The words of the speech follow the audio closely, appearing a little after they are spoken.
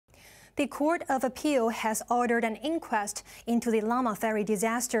The Court of Appeal has ordered an inquest into the Lamma Ferry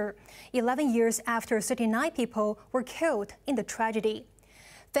disaster, 11 years after 39 people were killed in the tragedy.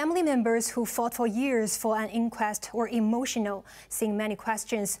 Family members who fought for years for an inquest were emotional, saying many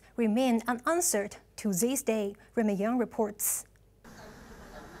questions remain unanswered to this day, Raymond Young reports.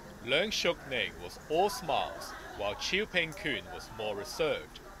 Leung Shuk Ning was all smiles, while Chiu Ping Kun was more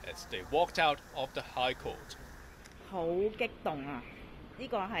reserved as they walked out of the High Court. 好激動啊！呢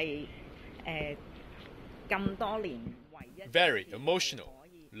個係咁多年唯一。Very emotional,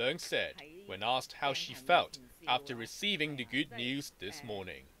 Leung said when asked how she felt after receiving the good news this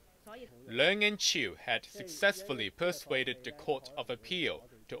morning. Leung and Chiu had successfully persuaded the Court of Appeal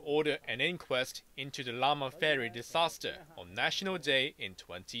to order an inquest into the Lamma Ferry disaster on National Day in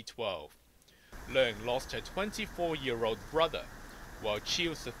 2012. Leung lost her 24-year-old brother, while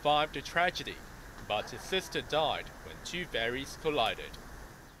Chiu survived the tragedy, but his sister died when two ferries collided.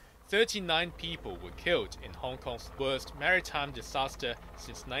 39 people were killed in Hong Kong's worst maritime disaster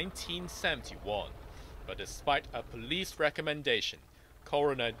since 1971, but despite a police recommendation,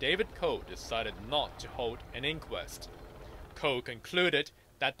 Coroner David Koh decided not to hold an inquest. Koh concluded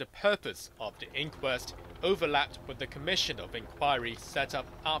that the purpose of the inquest overlapped with the Commission of Inquiry set up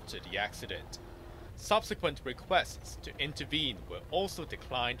after the accident. Subsequent requests to intervene were also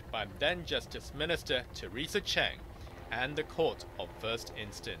declined by then Justice Minister Teresa Cheng and the Court of First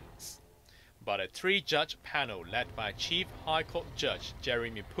Instance. But a three-judge panel led by Chief High Court Judge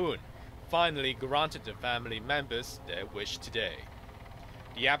Jeremy Poon finally granted the family members their wish today.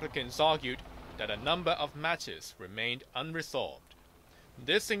 The applicants argued that a number of matters remained unresolved.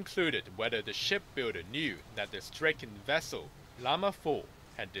 This included whether the shipbuilder knew that the stricken vessel, Lamma Ferry,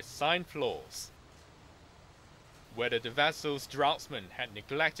 had design flaws, whether the vessel's draughtsman had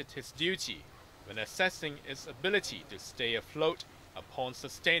neglected his duty when assessing its ability to stay afloat upon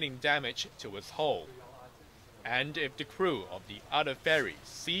sustaining damage to its hull, and if the crew of the other ferry,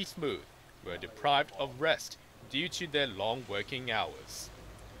 Sea Smooth, were deprived of rest due to their long working hours.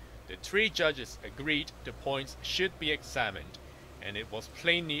 The three judges agreed the points should be examined, and it was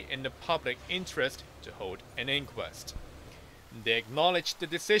plainly in the public interest to hold an inquest. They acknowledged the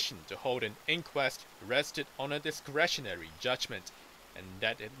decision to hold an inquest rested on a discretionary judgment, and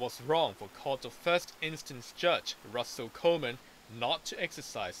that it was wrong for Court of First Instance Judge Russell Coleman not to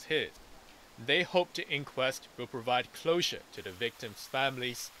exercise his. They hope the inquest will provide closure to the victims'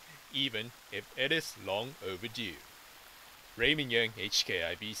 families, even if it is long overdue. Raymond Young,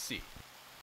 HKIBC.